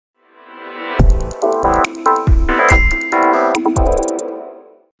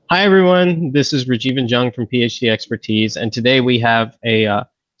Hi, everyone. This is Rajivan Jung from PhD Expertise, and today we have a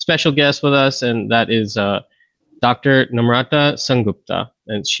special guest with us, and that is Dr. Namrata Sengupta.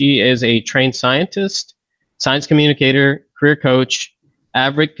 And she is a trained scientist, science communicator, career coach,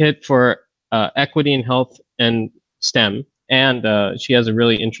 advocate for equity in health and STEM, and she has a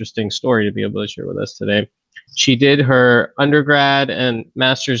really interesting story to be able to share with us today. She did her undergrad and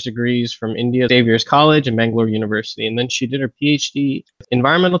master's degrees from India Xavier's College and Bangalore University, and then she did her PhD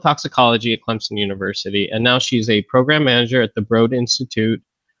Environmental Toxicology at Clemson University, and now she's a program manager at the Broad Institute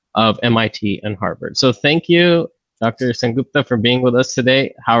of MIT and Harvard. So thank you, Dr. Sengupta, for being with us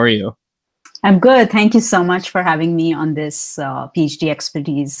today. How are you? I'm good. Thank you so much for having me on this PhD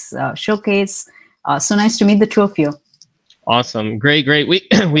Expertise showcase. So nice to meet the two of you. Awesome. Great.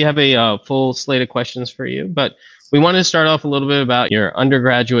 We have a full slate of questions for you, but we wanted to start off a little bit about your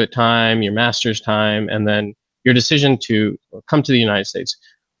undergraduate time, your master's time, and then your decision to come to the United States.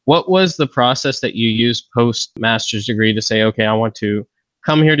 What was the process that you used post-master's degree to say, okay, I want to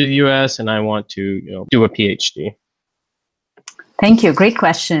come here to the US and I want to do a PhD? Thank you. Great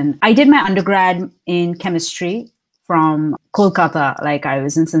question. I did my undergrad in chemistry from Kolkata, like I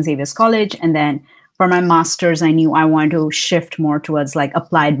was in St. Xavier's College, and then for my master's, I knew I wanted to shift more towards like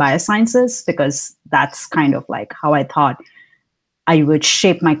applied biosciences because that's kind of like how I thought I would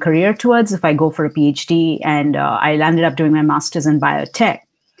shape my career towards if I go for a PhD. And I landed up doing my master's in biotech.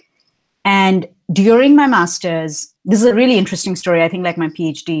 And during my master's, this is a really interesting story. I think like my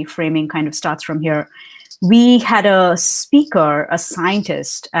PhD framing kind of starts from here. We had a speaker, a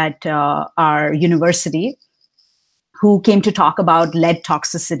scientist at our university who came to talk about lead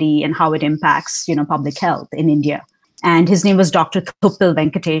toxicity and how it impacts, public health in India. And his name was Dr. Thuppil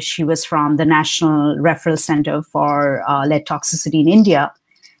Venkatesh. He was from the National Referral Center for Lead Toxicity in India.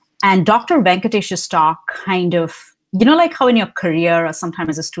 And Dr. Venkatesh's talk kind of, like how in your career or sometime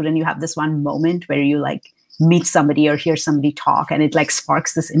as a student, you have this one moment where you like meet somebody or hear somebody talk and it like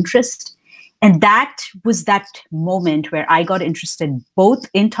sparks this interest. And that was that moment where I got interested both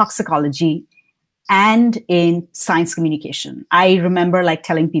in toxicology and in science communication. I remember like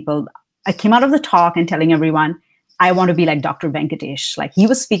telling people, I came out of the talk and telling everyone, I want to be like Dr. Venkatesh. Like he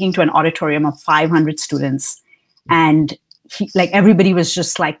was speaking to an auditorium of 500 students and everybody was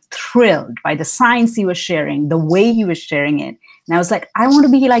just like thrilled by the science he was sharing, the way he was sharing it. And I was like, I want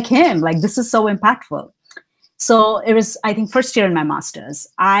to be like him. Like this is so impactful. So it was, I think, first year in my master's.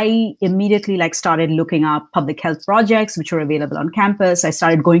 I immediately started looking up public health projects which were available on campus. I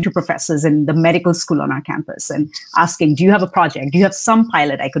started going to professors in the medical school on our campus and asking, do you have a project? Do you have some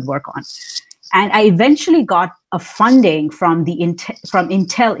pilot I could work on? And I eventually got a funding from from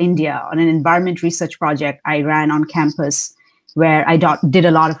Intel India on an environment research project I ran on campus where I did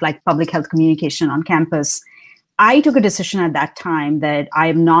a lot of public health communication on campus. I took a decision at that time that I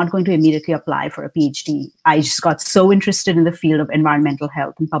am not going to immediately apply for a PhD. I just got so interested in the field of environmental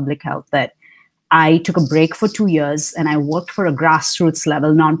health and public health that I took a break for 2 years and I worked for a grassroots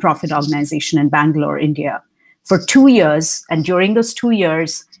level nonprofit organization in Bangalore, India for 2 years. And during those 2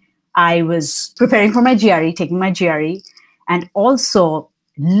 years, I was preparing for my GRE, taking my GRE, and also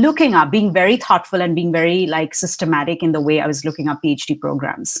looking up, being very thoughtful and being very systematic in the way I was looking up PhD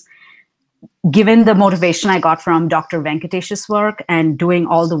programs. Given the motivation I got from Dr. Venkatesh's work and doing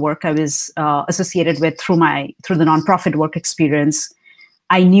all the work I was associated with through the nonprofit work experience,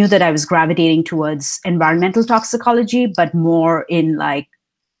 I knew that I was gravitating towards environmental toxicology, but more in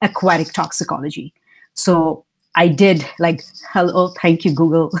aquatic toxicology. So I did hello, thank you,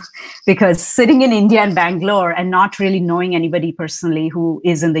 Google, because sitting in India and Bangalore and not really knowing anybody personally who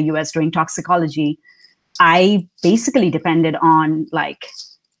is in the US doing toxicology, I basically depended on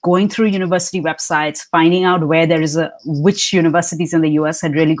going through university websites, finding out where which universities in the US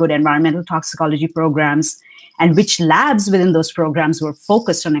had really good environmental toxicology programs and which labs within those programs were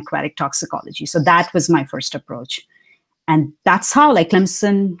focused on aquatic toxicology. So that was my first approach. And that's how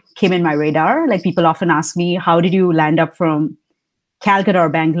Clemson came in my radar. People often ask me, how did you land up from Calcutta or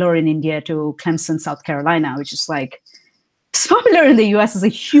Bangalore in India to Clemson, South Carolina, which is it's popular in the US as a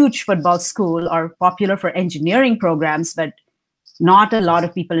huge football school or popular for engineering programs, but not a lot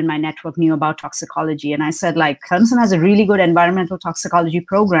of people in my network knew about toxicology. And I said, Clemson has a really good environmental toxicology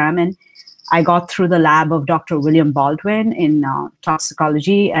program. And I got through the lab of Dr. William Baldwin in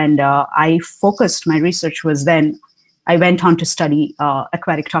toxicology. And I focused, my research was then, I went on to study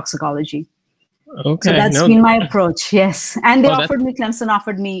aquatic toxicology. Okay. So that's been my approach, yes. And Clemson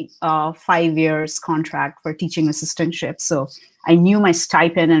offered me a 5 years contract for teaching assistantship. So I knew my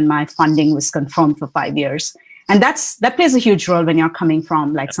stipend and my funding was confirmed for 5 years. And that plays a huge role when you're coming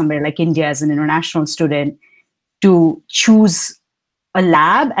from somewhere like India as an international student to choose a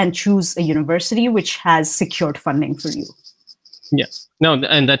lab and choose a university which has secured funding for you. Yeah, no,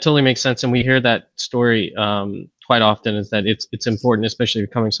 and that totally makes sense. And we hear that story quite often, is that it's important, especially if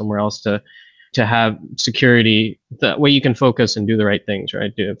you're coming somewhere else, to have security. That way you can focus and do the right things,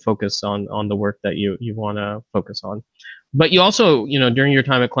 right? To focus on the work that you want to focus on. But you also, during your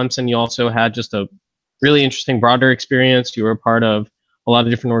time at Clemson, you also had just a really interesting broader experience. You were a part of a lot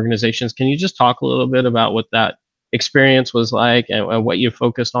of different organizations. Can you just talk a little bit about what that experience was like, and what you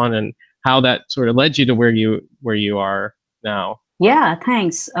focused on, and how that sort of led you to where you are now? Yeah,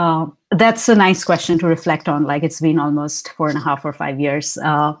 thanks. That's a nice question to reflect on. Like, it's been almost 4.5 or 5 years.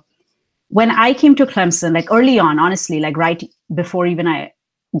 When I came to Clemson, like early on, honestly, like right before even I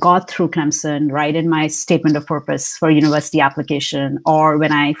got through Clemson, right in my statement of purpose for university application, or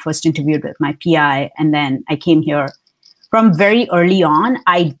when I first interviewed with my PI, and then I came here, from very early on,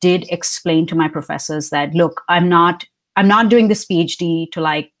 I did explain to my professors that, look, I'm not doing this PhD to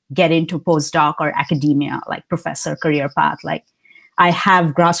like get into postdoc or academia, like professor career path. Like, I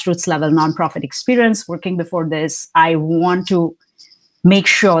have grassroots level nonprofit experience working before this. I want to make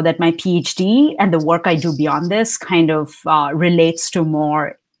sure that my PhD and the work I do beyond this kind of relates to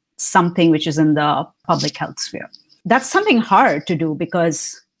more something which is in the public health sphere. That's something hard to do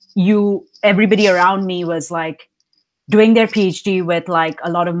because everybody around me was like doing their PhD with like a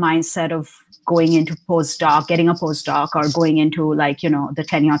lot of mindset of going into postdoc, getting a postdoc, or going into like, the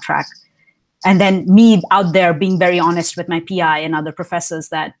tenure track. And then me out there being very honest with my PI and other professors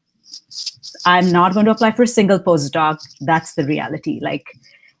that I'm not going to apply for a single postdoc. That's the reality.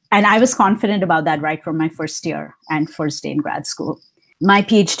 And I was confident about that right from my first year and first day in grad school. My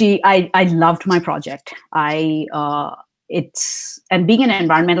PhD, I loved my project. And being an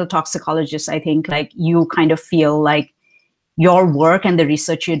environmental toxicologist, I think like you kind of feel like your work and the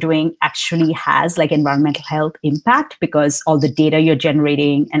research you're doing actually has like environmental health impact, because all the data you're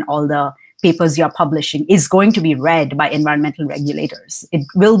generating and all the papers you're publishing is going to be read by environmental regulators. It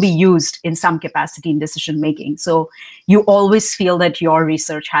will be used in some capacity in decision making. So you always feel that your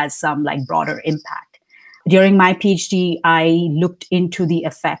research has some like broader impact. During my PhD, I looked into the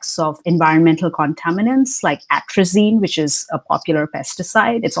effects of environmental contaminants like atrazine, which is a popular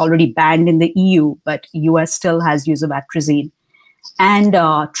pesticide. It's already banned in the EU, but US still has use of atrazine. And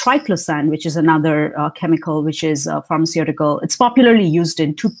triclosan, which is another chemical, which is pharmaceutical. It's popularly used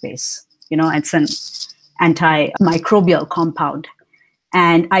in toothpaste. It's an antimicrobial compound.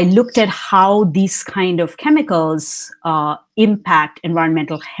 And I looked at how these kind of chemicals impact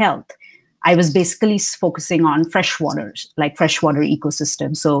environmental health. I was basically focusing on freshwater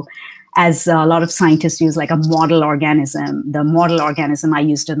ecosystem. So as a lot of scientists use like a model organism, the model organism I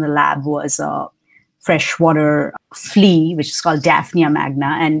used in the lab was a freshwater flea, which is called Daphnia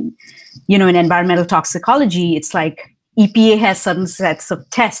magna. And, in environmental toxicology, it's like EPA has certain sets of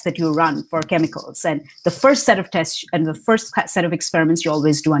tests that you run for chemicals. And the first set of tests and the first set of experiments you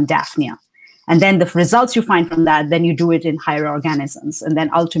always do on Daphnia. And then the results you find from that, then you do it in higher organisms. And then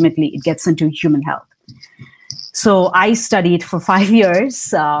ultimately it gets into human health. So I studied for 5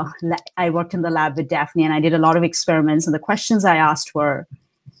 years. I worked in the lab with Daphnia and I did a lot of experiments. And the questions I asked were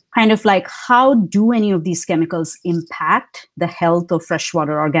kind of like, how do any of these chemicals impact the health of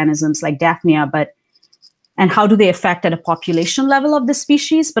freshwater organisms like Daphnia, and how do they affect at a population level of the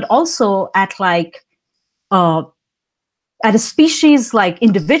species, but also at a species like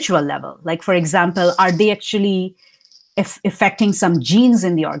individual level? Like, for example, are they actually affecting some genes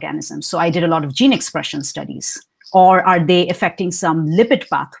in the organism? So I did a lot of gene expression studies. Or are they affecting some lipid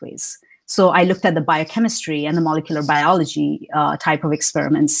pathways? So I looked at the biochemistry and the molecular biology type of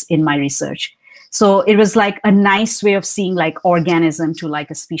experiments in my research. So it was like a nice way of seeing like organism to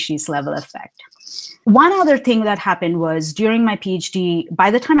like a species level effect. One other thing that happened was during my PhD,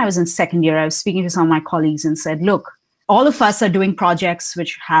 by the time I was in second year, I was speaking to some of my colleagues and said, look, all of us are doing projects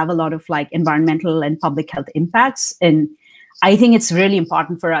which have a lot of like environmental and public health impacts. And I think it's really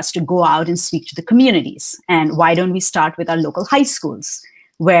important for us to go out and speak to the communities. And why don't we start with our local high schools,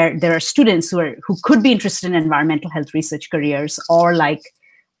 where there are students who could be interested in environmental health research careers or like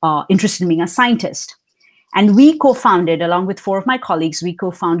interested in being a scientist. And we co-founded, along with 4 of my colleagues, we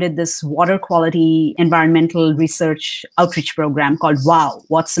co-founded this water quality environmental research outreach program called WOW,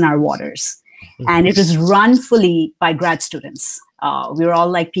 What's in Our Waters. And it was run fully by grad students. We were all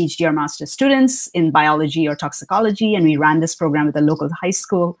like PhD or master's students in biology or toxicology, and we ran this program with a local high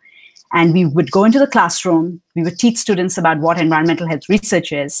school. And we would go into the classroom, we would teach students about what environmental health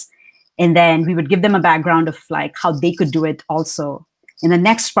research is, and then we would give them a background of like how they could do it also. In the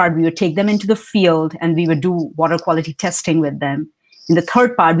next part, we would take them into the field and we would do water quality testing with them. In the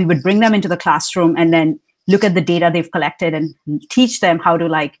third part, we would bring them into the classroom and then look at the data they've collected and teach them how to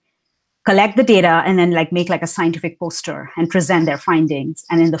like collect the data and then like make like a scientific poster and present their findings.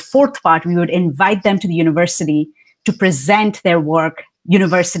 And in the fourth part, we would invite them to the university to present their work,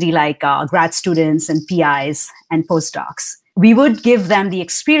 university like grad students and PIs and postdocs. We would give them the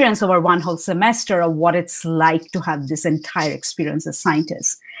experience over one whole semester of what it's like to have this entire experience as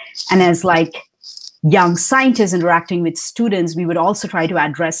scientists. And as like young scientists interacting with students, we would also try to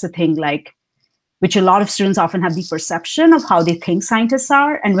address the thing like, which a lot of students often have the perception of how they think scientists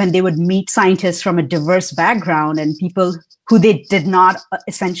are. And when they would meet scientists from a diverse background and people who they did not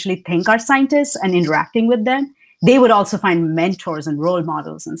essentially think are scientists and interacting with them, they would also find mentors and role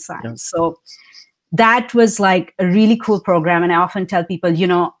models in science. Yeah. So that was like a really cool program. And I often tell people, you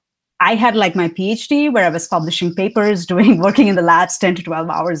know, I had like my PhD where I was publishing papers, working in the labs 10 to 12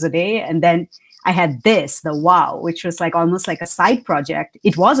 hours a day. And then I had this, the WOW, which was like almost like a side project.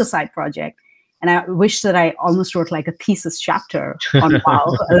 It was a side project. And I wish that I almost wrote like a thesis chapter on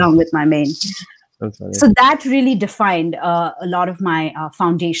WOW along with my main. So that really defined a lot of my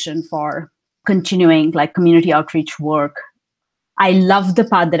foundation for continuing like community outreach work. I loved the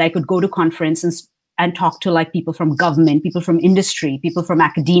part that I could go to conferences and talk to like people from government, people from industry, people from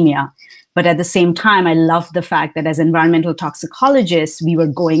academia. But at the same time, I loved the fact that as environmental toxicologists, we were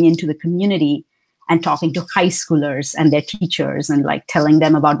going into the community and talking to high schoolers and their teachers and like telling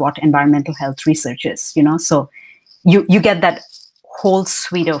them about what environmental health research is, you know? So you get that whole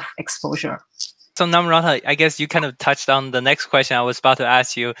suite of exposure. So Namrata, I guess you kind of touched on the next question I was about to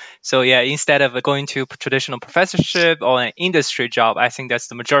ask you. So yeah, instead of going to traditional professorship or an industry job, I think that's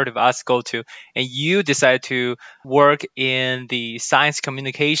the majority of us go to, and you decide to work in the science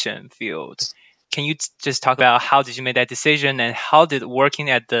communication field. Can you just talk about how did you make that decision, and how did working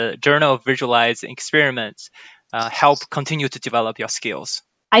at the Journal of Visualized Experiments help continue to develop your skills?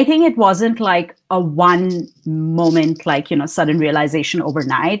 I think it wasn't like a one moment, like, you know, sudden realization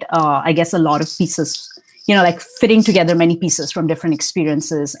overnight. I guess a lot of pieces, you know, like fitting together many pieces from different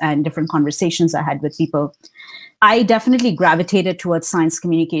experiences and different conversations I had with people. I definitely gravitated towards science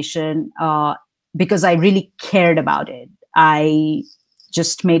communication because I really cared about it. I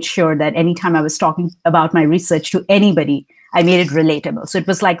just made sure that anytime I was talking about my research to anybody, I made it relatable. So it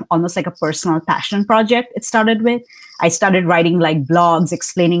was like almost like a personal passion project it started with. I started writing like blogs,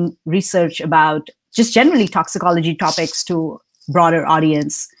 explaining research about just generally toxicology topics to broader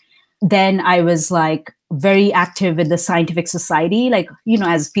audience. Then I was like very active with the scientific society. Like, you know,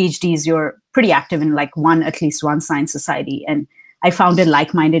 as PhDs, you're pretty active in like at least one science society. And I founded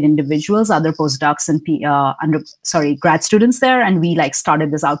like-minded individuals, other postdocs and grad students there. And we like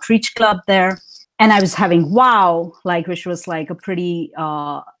started this outreach club there. And I was having WOW, like, which was like a pretty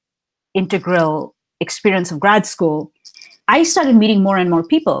integral experience of grad school. I started meeting more and more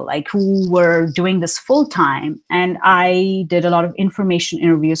people like who were doing this full time. And I did a lot of information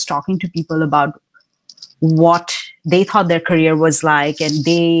interviews talking to people about what they thought their career was like. And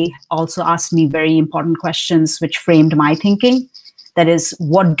they also asked me very important questions, which framed my thinking. That is,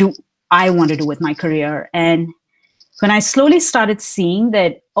 what do I want to do with my career? And when I slowly started seeing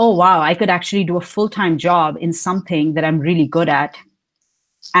that, oh, wow, I could actually do a full-time job in something that I'm really good at,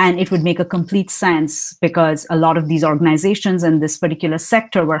 and it would make a complete sense because a lot of these organizations in this particular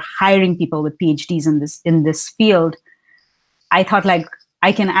sector were hiring people with PhDs in this field, I thought like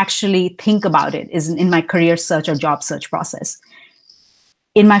I can actually think about it is in my career search or job search process.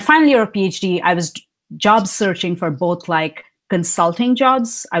 In my final year of PhD, I was job searching for both like consulting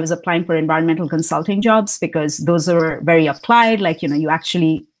jobs. I was applying for environmental consulting jobs because those are very applied, like, you know, you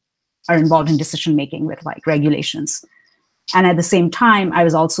actually are involved in decision making with like regulations. And at the same time, I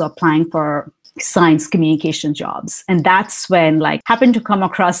was also applying for science communication jobs. And that's when like happened to come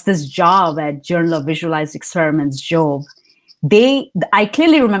across this job at Journal of Visualized Experiments, JoVE. I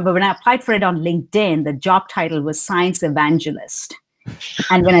clearly remember when I applied for it on LinkedIn, the job title was Science Evangelist.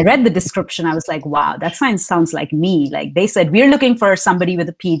 And when I read the description, I was like, wow, that sounds like me. Like they said, we're looking for somebody with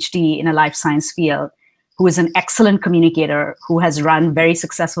a PhD in a life science field who is an excellent communicator, who has run very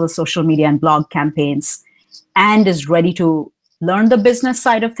successful social media and blog campaigns, and is ready to learn the business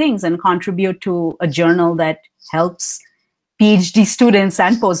side of things and contribute to a journal that helps PhD students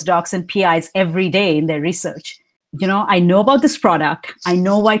and postdocs and PIs every day in their research. You know, I know about this product. I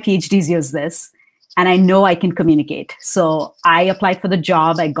know why PhDs use this. And I know I can communicate. So I applied for the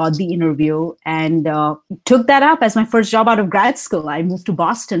job. I got the interview and took that up as my first job out of grad school. I moved to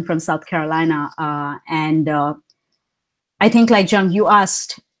Boston from South Carolina. And I think, like, Jung, you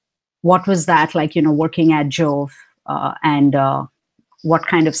asked, what was that like, you know, working at JoVE and what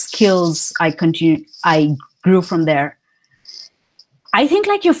kind of skills I grew from there. I think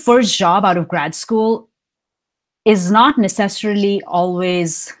like your first job out of grad school is not necessarily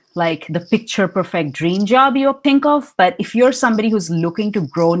always like the picture perfect dream job you think of. But if you're somebody who's looking to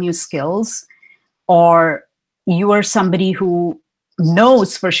grow new skills, or you are somebody who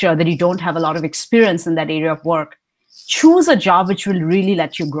knows for sure that you don't have a lot of experience in that area of work, choose a job which will really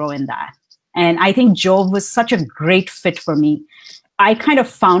let you grow in that. And I think JoVE was such a great fit for me. I kind of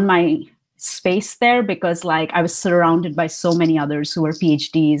found my space there because like I was surrounded by so many others who were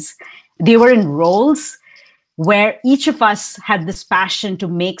PhDs. They were in roles where each of us had this passion to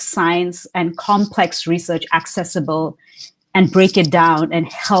make science and complex research accessible and break it down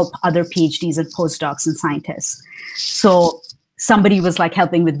and help other PhDs and postdocs and scientists. So somebody was like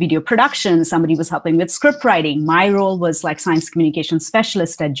helping with video production, somebody was helping with script writing. My role was like science communication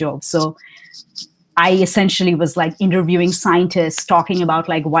specialist at JoVE. So I essentially was like interviewing scientists, talking about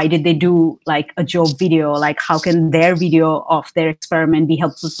like, why did they do like a JoVE video? Like, how can their video of their experiment be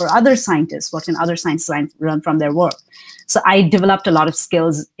helpful for other scientists? What can other scientists learn from their work? So I developed a lot of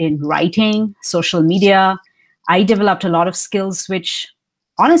skills in writing, social media. I developed a lot of skills, which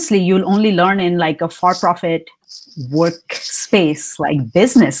honestly, you'll only learn in like a for-profit workspace, like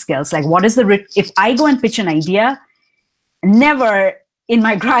business skills. Like what is if I go and pitch an idea, never in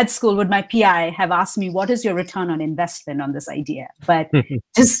my grad school would my PI have asked me, what is your return on investment on this idea? But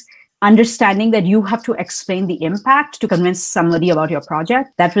just understanding that you have to explain the impact to convince somebody about your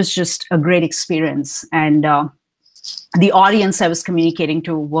project, that was just a great experience. And the audience I was communicating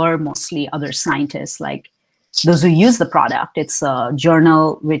to were mostly other scientists, like those who use the product. It's a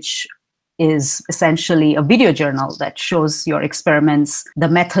journal which is essentially a video journal that shows your experiments, the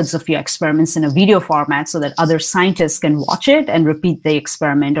methods of your experiments in a video format so that other scientists can watch it and repeat the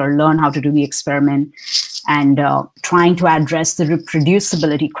experiment or learn how to do the experiment, and trying to address the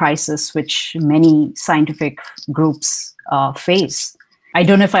reproducibility crisis which many scientific groups face. I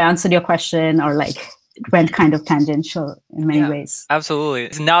don't know if I answered your question or like it went kind of tangential in many ways.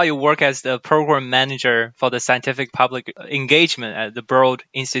 Absolutely. So now you work as the program manager for the scientific public engagement at the Broad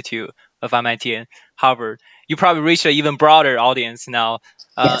Institute of MIT and Harvard. You probably reach an even broader audience now.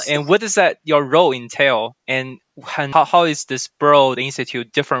 Yes. And what does that your role entail? And how is this Broad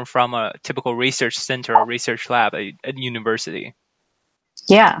Institute different from a typical research center or research lab at university?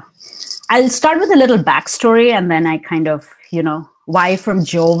 Yeah. I'll start with a little backstory and then I kind of, why from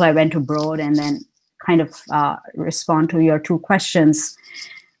JoVE I went to Broad, and then kind of respond to your two questions.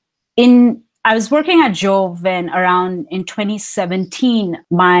 I was working at JoVE when around in 2017,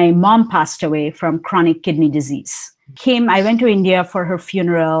 my mom passed away from chronic kidney disease. I went to India for her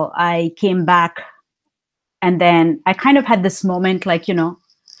funeral. I came back and then I kind of had this moment like,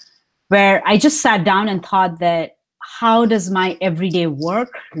 where I just sat down and thought that how does my everyday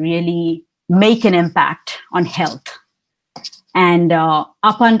work really make an impact on health? And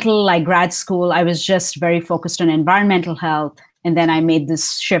up until like grad school, I was just very focused on environmental health. And then I made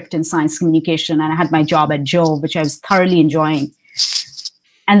this shift in science communication and I had my job at JoVE, which I was thoroughly enjoying.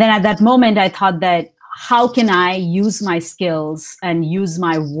 And then at that moment, I thought that how can I use my skills and use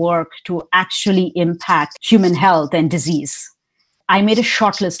my work to actually impact human health and disease? I made a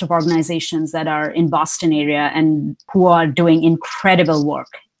short list of organizations that are in Boston area and who are doing incredible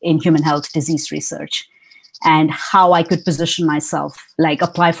work in human health disease research, and how I could position myself, like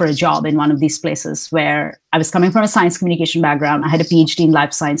apply for a job in one of these places where I was coming from a science communication background. I had a PhD in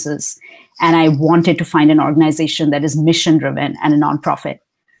life sciences, and I wanted to find an organization that is mission driven and a nonprofit.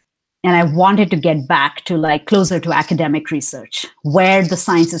 And I wanted to get back to like closer to academic research where the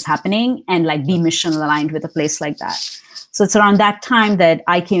science is happening and like be mission aligned with a place like that. So it's around that time that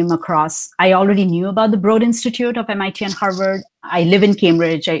I came across, I already knew about the Broad Institute of MIT and Harvard. I live in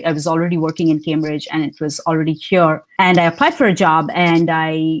Cambridge. I was already working in Cambridge and it was already here. And I applied for a job and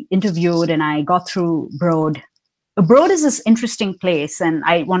I interviewed and I got through Broad. Broad is this interesting place. And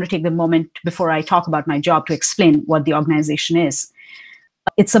I want to take the moment before I talk about my job to explain what the organization is.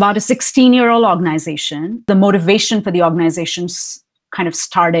 It's about a 16-year-old organization. The motivation for the organization kind of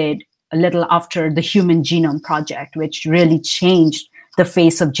started a little after the Human Genome Project, which really changed the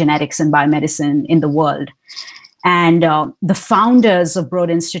face of genetics and biomedicine in the world. And the founders of Broad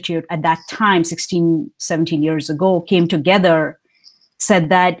Institute at that time, 16, 17 years ago, came together, said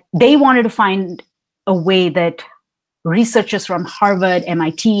that they wanted to find a way that researchers from Harvard,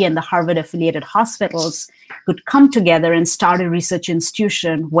 MIT, and the Harvard-affiliated hospitals could come together and start a research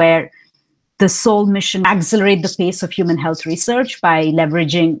institution where the sole mission accelerate the pace of human health research by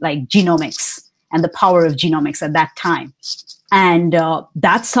leveraging like genomics and the power of genomics at that time. And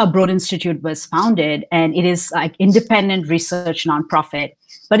that's how Broad Institute was founded. And it is like independent research nonprofit.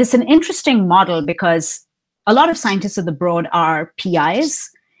 But it's an interesting model because a lot of scientists at the Broad are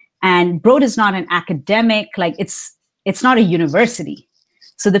PIs. And Broad is not an academic, like it's not a university.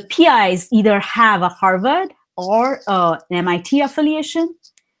 So the PIs either have a Harvard or an MIT affiliation.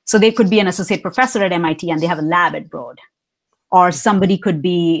 So they could be an associate professor at MIT and they have a lab at Broad. Or somebody could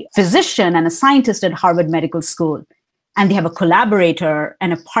be a physician and a scientist at Harvard Medical School, and they have a collaborator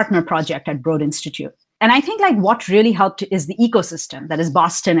and a partner project at Broad Institute. And I think like what really helped is the ecosystem, that is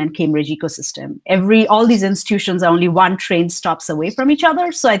Boston and Cambridge ecosystem. All these institutions are only one train stops away from each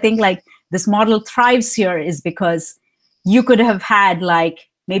other. So I think like this model thrives here is because you could have had like,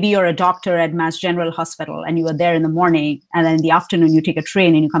 maybe you're a doctor at Mass General Hospital and you were there in the morning, and then in the afternoon you take a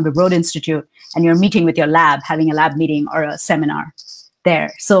train and you come to Broad Institute and you're meeting with your lab, having a lab meeting or a seminar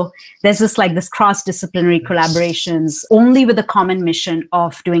there. So there's just like this cross-disciplinary collaborations only with the common mission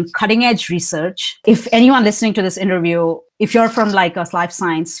of doing cutting edge research. If anyone listening to this interview, if you're from like a life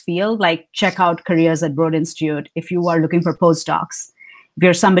science field, like check out careers at Broad Institute. If you are looking for postdocs, if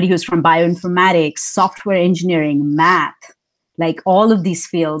you're somebody who's from bioinformatics, software engineering, math, like all of these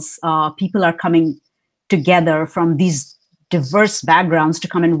fields, people are coming together from these diverse backgrounds to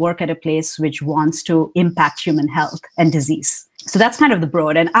come and work at a place which wants to impact human health and disease. So that's kind of the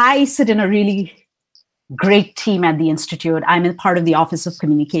Broad. And I sit in a really great team at the Institute. I'm a part of the Office of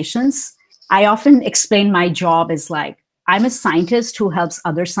Communications. I often explain my job as like, I'm a scientist who helps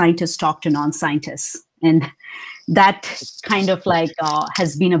other scientists talk to non-scientists. And that kind of like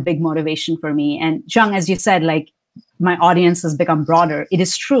has been a big motivation for me. And Zhang, as you said, like my audience has become broader. It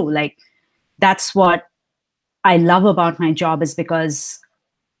is true. Like that's what I love about my job, is because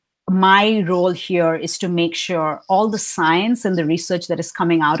my role here is to make sure all the science and the research that is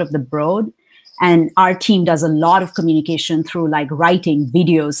coming out of the Broad, and our team does a lot of communication through like writing,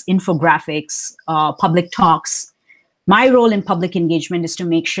 videos, infographics, public talks. My role in public engagement is to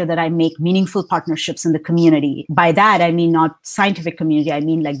make sure that I make meaningful partnerships in the community. By that, I mean not scientific community, I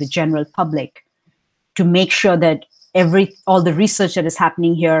mean like the general public, to make sure that all the research that is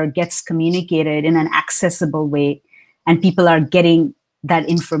happening here gets communicated in an accessible way, and people are getting that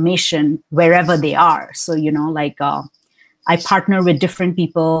information wherever they are. So, you know, like I partner with different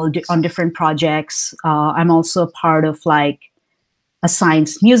people on different projects. I'm also a part of like a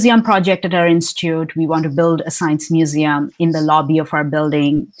science museum project at our institute. We want to build a science museum in the lobby of our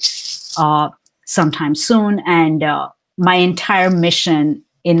building sometime soon. And my entire mission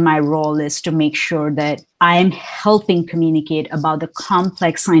in my role is to make sure that I am helping communicate about the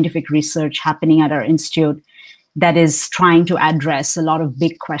complex scientific research happening at our institute that is trying to address a lot of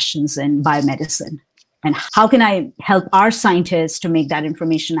big questions in biomedicine. And how can I help our scientists to make that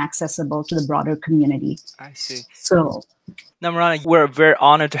information accessible to the broader community? I see. So, Namrata, we're very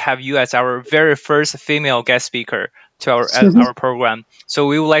honored to have you as our very first female guest speaker to our program. So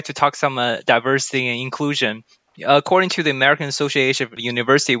we would like to talk some diversity and inclusion. According to the American Association of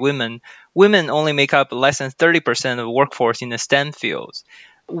University Women, women only make up less than 30% of the workforce in the STEM fields.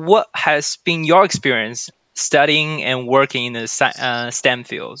 What has been your experience studying and working in the STEM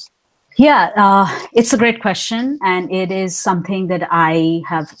fields? Yeah, it's a great question. And it is something that I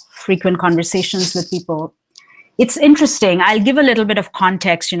have frequent conversations with people. It's interesting. I'll give a little bit of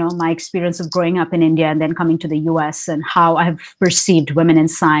context, you know, my experience of growing up in India and then coming to the US, and how I've perceived women in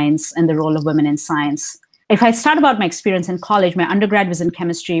science and the role of women in science. If I start about my experience in college, my undergrad was in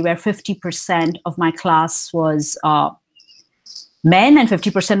chemistry, where 50% of my class was men and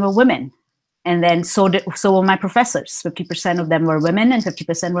 50% were women. And then so were my professors. 50% of them were women and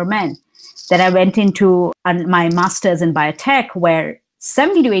 50% were men. Then I went into my master's in biotech, where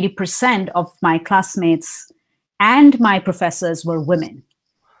 70 to 80% of my classmates and my professors were women.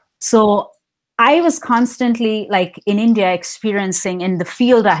 So I was constantly, like in India, experiencing in the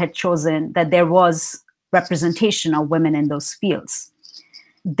field I had chosen that there was representation of women in those fields.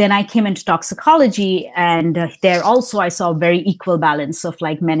 Then I came into toxicology, and there also I saw a very equal balance of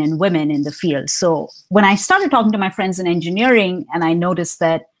like men and women in the field. So when I started talking to my friends in engineering, and I noticed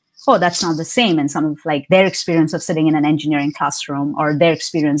that, oh, that's not the same, and some of like their experience of sitting in an engineering classroom, or their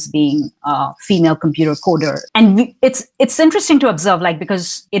experience being a female computer coder. And it's interesting to observe, like,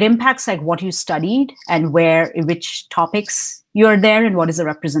 because it impacts like what you studied and which topics you're there and what is the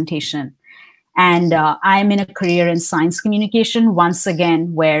representation. And I'm in a career in science communication, once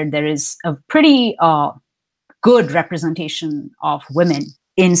again, where there is a pretty good representation of women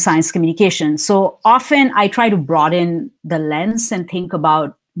in science communication. So often I try to broaden the lens and think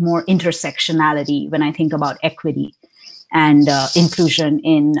about more intersectionality when I think about equity and inclusion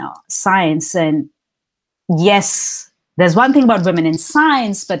in science. And yes, there's one thing about women in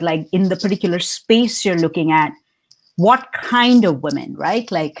science, but like in the particular space you're looking at, what kind of women, right?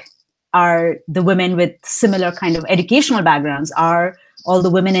 Like, are the women with similar kind of educational backgrounds? Are all the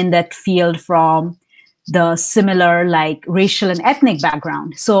women in that field from the similar like racial and ethnic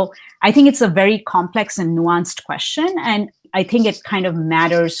background. So I think it's a very complex and nuanced question. And I think it kind of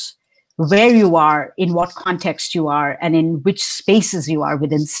matters where you are, in what context you are, and in which spaces you are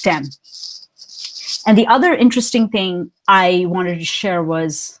within STEM. And the other interesting thing I wanted to share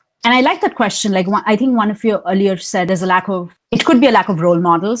was, and I like that question, like I think one of you earlier said there's it could be a lack of role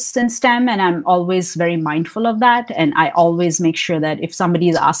models in STEM, and I'm always very mindful of that. And I always make sure that if somebody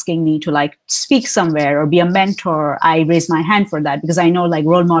is asking me to like speak somewhere or be a mentor, I raise my hand for that, because I know like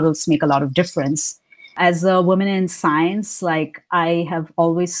role models make a lot of difference. As a woman in science, like I have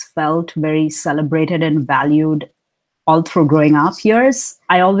always felt very celebrated and valued all through growing up years.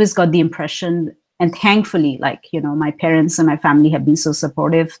 I always got the impression, and thankfully, like, you know, my parents and my family have been so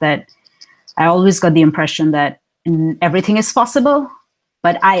supportive, that I always got the impression that everything is possible.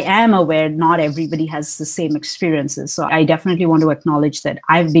 But I am aware not everybody has the same experiences. So I definitely want to acknowledge that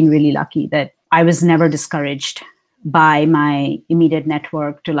I've been really lucky that I was never discouraged by my immediate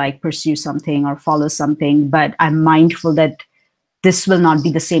network to like pursue something or follow something. But I'm mindful that this will not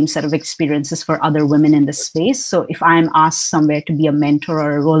be the same set of experiences for other women in the space. So if I'm asked somewhere to be a mentor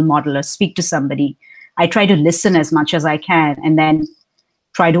or a role model or speak to somebody, I try to listen as much as I can and then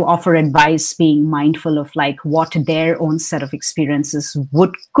try to offer advice, being mindful of like what their own set of experiences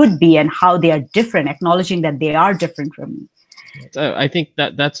could be and how they are different, acknowledging that they are different from me. So I think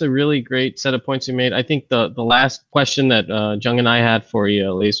that's a really great set of points you made. I think the last question that Jung and I had for you,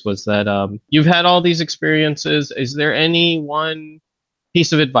 at least, was that you've had all these experiences. Is there any one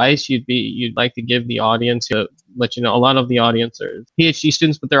piece of advice you'd like to give the audience to let you know? A lot of the audience are PhD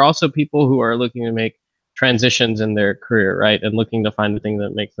students, but they're also people who are looking to make transitions in their career, right? And looking to find the thing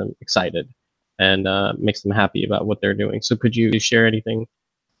that makes them excited and makes them happy about what they're doing. So could you share anything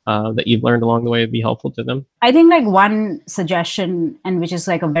that you've learned along the way would be helpful to them? I think like one suggestion, and which is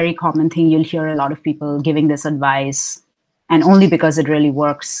like a very common thing, you'll hear a lot of people giving this advice, and only because it really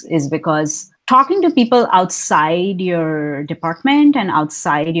works, is because talking to people outside your department and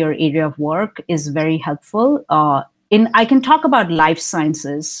outside your area of work is very helpful. I can talk about life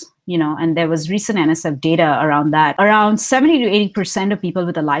sciences, you know, and there was recent NSF data around that. Around 70 to 80% of people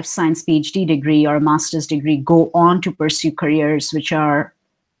with a life science PhD degree or a master's degree go on to pursue careers which are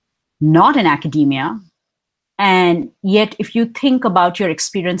not in academia. And yet, if you think about your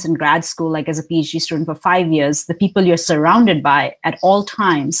experience in grad school, like as a PhD student for 5 years, the people you're surrounded by at all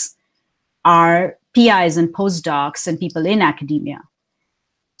times are PIs and postdocs and people in academia.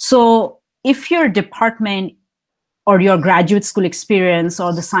 So if your department or your graduate school experience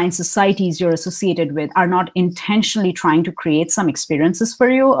or the science societies you're associated with are not intentionally trying to create some experiences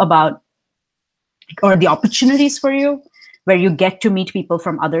for you about, or the opportunities for you, where you get to meet people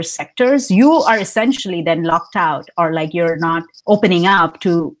from other sectors, you are essentially then locked out, or like you're not opening up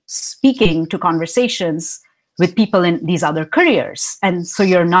to speaking to conversations with people in these other careers. And so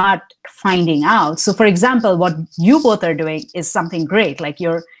you're not finding out. So for example, what you both are doing is something great. Like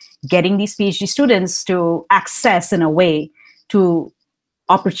you're getting these PhD students to access in a way to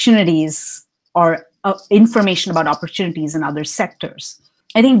opportunities or information about opportunities in other sectors.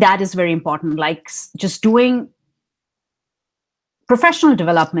 I think that is very important. Like just doing professional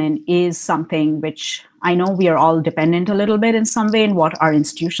development is something which I know we are all dependent a little bit in some way in what our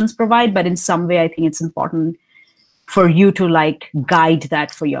institutions provide, but in some way I think it's important for you to like guide that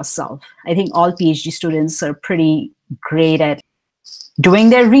for yourself. I think all PhD students are pretty great at doing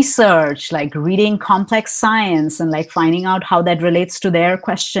their research, like reading complex science and like finding out how that relates to their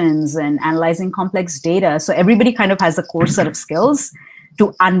questions and analyzing complex data. So everybody kind of has a core set of skills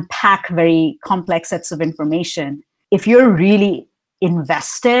to unpack very complex sets of information. If you're really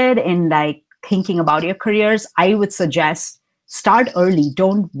invested in like thinking about your careers, I would suggest start early.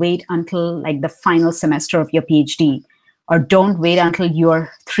 Don't wait until like the final semester of your PhD, or don't wait until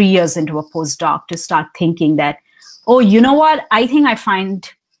you're 3 years into a postdoc to start thinking that, oh, you know what? I think I find,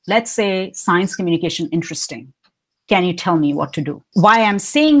 let's say, science communication interesting. Can you tell me what to do? Why I'm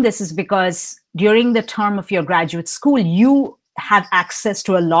saying this is because during the term of your graduate school, you have access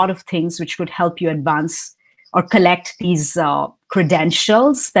to a lot of things which could help you advance or collect these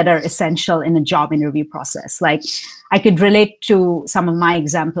credentials that are essential in a job interview process. Like I could relate to some of my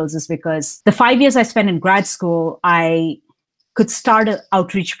examples is because the 5 years I spent in grad school, I could start an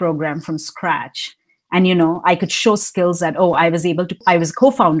outreach program from scratch. And, you know, I could show skills that, oh, I was a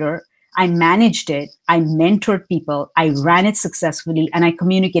co-founder, I managed it, I mentored people, I ran it successfully, and I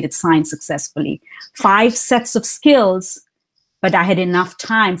communicated science successfully. 5 sets of skills, but I had enough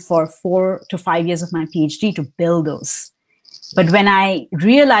time for 4 to 5 years of my PhD to build those. But when I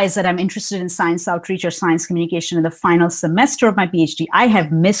realized that I'm interested in science outreach or science communication in the final semester of my PhD, I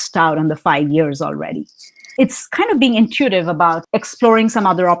have missed out on the 5 years already. It's kind of being intuitive about exploring some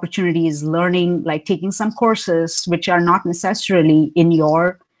other opportunities, learning, like taking some courses which are not necessarily in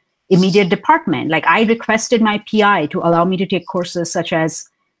your immediate department. Like I requested my PI to allow me to take courses such as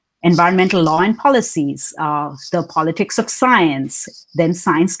environmental law and policies, the politics of science, then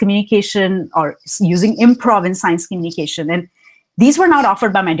science communication, or using improv in science communication. And these were not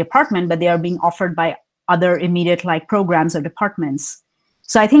offered by my department, but they are being offered by other immediate like programs or departments.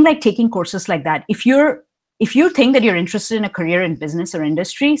 So I think like taking courses like that, if you think that you're interested in a career in business or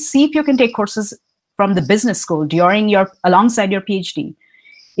industry, see if you can take courses from the business school alongside your PhD.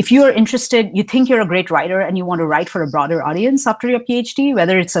 If you are interested, you think you're a great writer and you want to write for a broader audience after your PhD,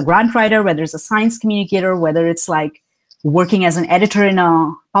 whether it's a grant writer, whether it's a science communicator, whether it's like working as an editor in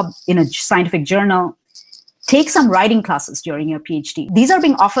a scientific journal, take some writing classes during your PhD. These are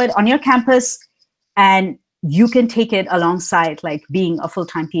being offered on your campus and you can take it alongside like being a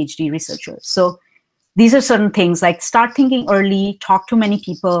full-time PhD researcher. So these are certain things like start thinking early, talk to many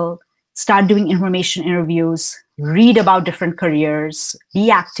people, start doing information interviews, read about different careers, be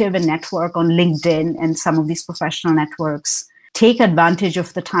active and network on LinkedIn and some of these professional networks. Take advantage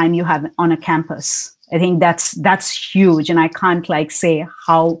of the time you have on a campus. I think that's huge. And I can't like say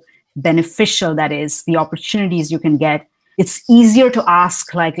how beneficial that is, the opportunities you can get. It's easier to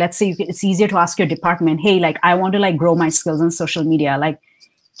ask, like, let's say it's easier to ask your department, hey, like, I want to like grow my skills in social media. Like,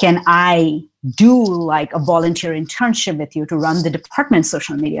 can I do like a volunteer internship with you to run the department's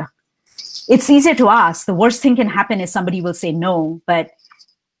social media? It's easier to ask. The worst thing can happen is somebody will say no, but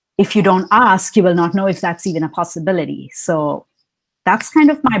if you don't ask, you will not know if that's even a possibility. So that's kind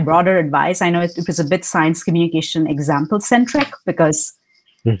of my broader advice. I know it was a bit science communication example centric because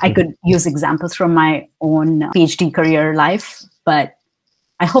I could use examples from my own PhD career life, but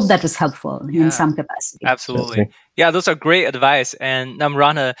I hope that was helpful in some capacity. Absolutely. Yeah, those are great advice. And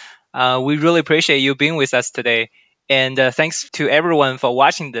Namrata, we really appreciate you being with us today. And thanks to everyone for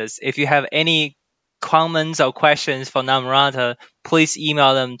watching this. If you have any comments or questions for Namrata, please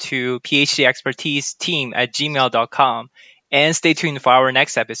email them to phdexpertiseteam@gmail.com. And stay tuned for our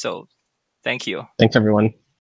next episode. Thank you. Thanks, everyone.